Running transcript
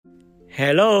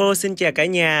Hello, xin chào cả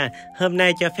nhà. Hôm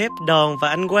nay cho phép Đoàn và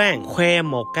anh Quang khoe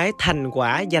một cái thành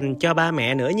quả dành cho ba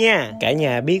mẹ nữa nha. Cả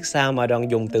nhà biết sao mà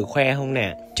Đoàn dùng từ khoe không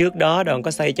nè? Trước đó Đoàn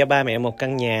có xây cho ba mẹ một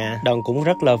căn nhà. Đoàn cũng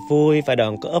rất là vui và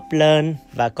Đoàn có up lên.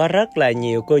 Và có rất là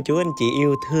nhiều cô chú anh chị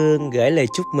yêu thương gửi lời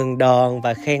chúc mừng Đoàn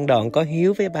và khen Đoàn có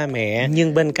hiếu với ba mẹ.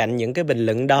 Nhưng bên cạnh những cái bình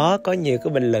luận đó, có nhiều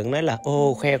cái bình luận nói là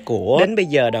ô khoe của. Đến bây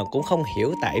giờ Đoàn cũng không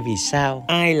hiểu tại vì sao.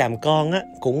 Ai làm con á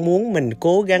cũng muốn mình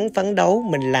cố gắng phấn đấu,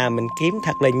 mình làm mình kiếm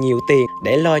thật là nhiều tiền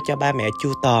để lo cho ba mẹ chu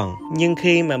toàn. Nhưng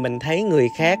khi mà mình thấy người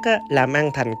khác á, làm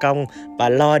ăn thành công và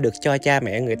lo được cho cha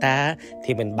mẹ người ta á,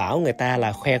 thì mình bảo người ta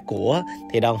là khoe của,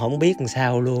 thì Đoàn không biết làm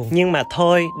sao luôn. Nhưng mà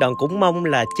thôi, Đoàn cũng mong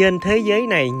là trên thế giới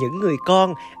này những người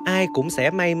con ai cũng sẽ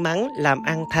may mắn làm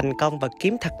ăn thành công và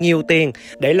kiếm thật nhiều tiền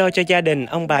để lo cho gia đình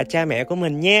ông bà cha mẹ của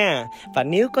mình nha. Và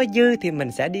nếu có dư thì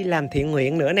mình sẽ đi làm thiện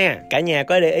nguyện nữa nè. Cả nhà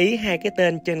có để ý hai cái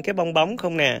tên trên cái bong bóng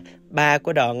không nè? Ba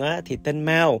của Đoàn á, thì tên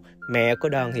Mau, mẹ của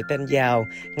Đoàn thì tên Giàu.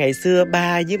 Ngày xưa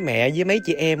ba với mẹ với mấy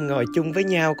chị em ngồi chung với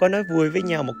nhau có nói vui với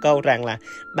nhau một câu rằng là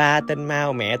ba tên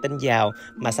Mau, mẹ tên Giàu,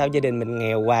 mà sao gia đình mình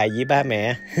nghèo hoài vậy ba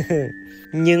mẹ?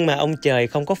 Nhưng mà ông trời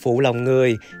không có phụ lòng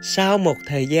người. Sau một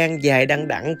thời gian dài đăng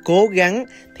đẵng cố gắng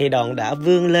thì Đoàn đã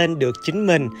vươn lên được chính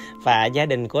mình. Và gia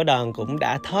đình của Đoàn cũng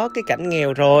đã thoát cái cảnh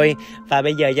nghèo rồi. Và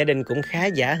bây giờ gia đình cũng khá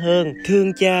giả hơn.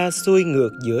 Thương cha xuôi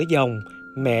ngược giữa dòng,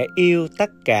 mẹ yêu tất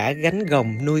cả gánh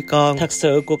gồng nuôi con. Thật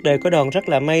sự cuộc đời của Đoàn rất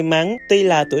là may mắn. Tuy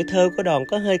là tuổi thơ của Đoàn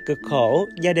có hơi cực khổ,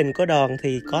 gia đình của Đoàn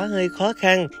thì có hơi khó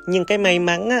khăn, nhưng cái may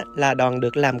mắn á, là Đoàn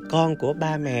được làm con của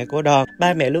ba mẹ của Đoàn.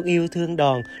 Ba mẹ luôn yêu thương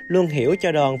Đoàn, luôn hiểu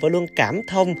cho Đoàn và luôn cảm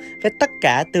thông với tất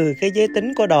cả từ cái giới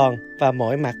tính của Đoàn và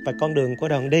mọi mặt và con đường của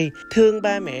Đoàn đi. Thương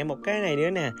ba mẹ một cái này nữa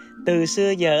nè. Từ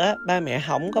xưa giờ á, ba mẹ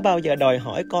không có bao giờ đòi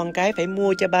hỏi con cái phải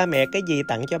mua cho ba mẹ cái gì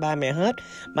tặng cho ba mẹ hết.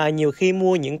 Mà nhiều khi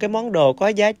mua những cái món đồ có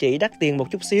giá trị đắt tiền một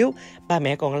chút xíu, ba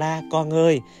mẹ còn la con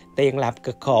ơi, tiền làm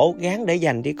cực khổ, gán để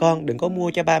dành đi con, đừng có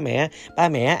mua cho ba mẹ. Ba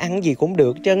mẹ ăn gì cũng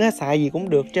được trơn á, xài gì cũng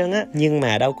được trơn á. Nhưng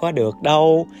mà đâu có được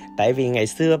đâu. Tại vì ngày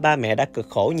xưa ba mẹ đã cực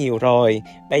khổ nhiều rồi.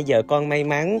 Bây giờ con may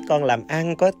mắn, con làm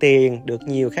ăn có tiền, được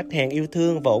nhiều khách hàng yêu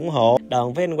thương và ủng hộ.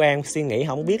 Đoàn với anh Quang suy nghĩ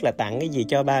không biết là tặng cái gì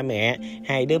cho ba mẹ.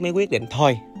 Hai đứa mới quyết định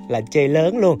thôi là chơi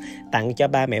lớn luôn, tặng cho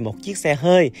ba mẹ một chiếc xe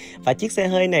hơi. Và chiếc xe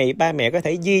hơi này ba mẹ có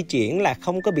thể di chuyển là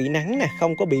không có bị nắng nè,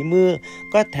 không có bị mưa,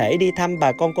 có thể đi thăm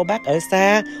bà con cô bác ở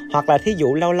xa, hoặc là thí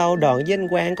dụ lâu lâu Đoàn với anh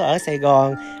Quang có ở Sài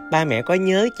Gòn, ba mẹ có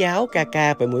nhớ cháu ca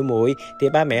ca và muội muội thì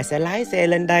ba mẹ sẽ lái xe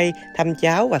lên đây thăm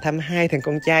cháu và thăm hai thằng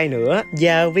con trai nữa.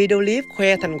 Và video clip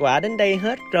khoe thành quả đến đây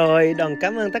hết rồi. Đoàn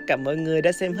cảm ơn tất cả mọi người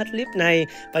đã xem hết clip này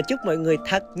và chúc mọi người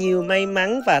thật nhiều may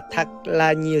mắn và thật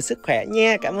là nhiều sức khỏe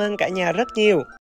nha. Cảm ơn cả nhà rất nhiều.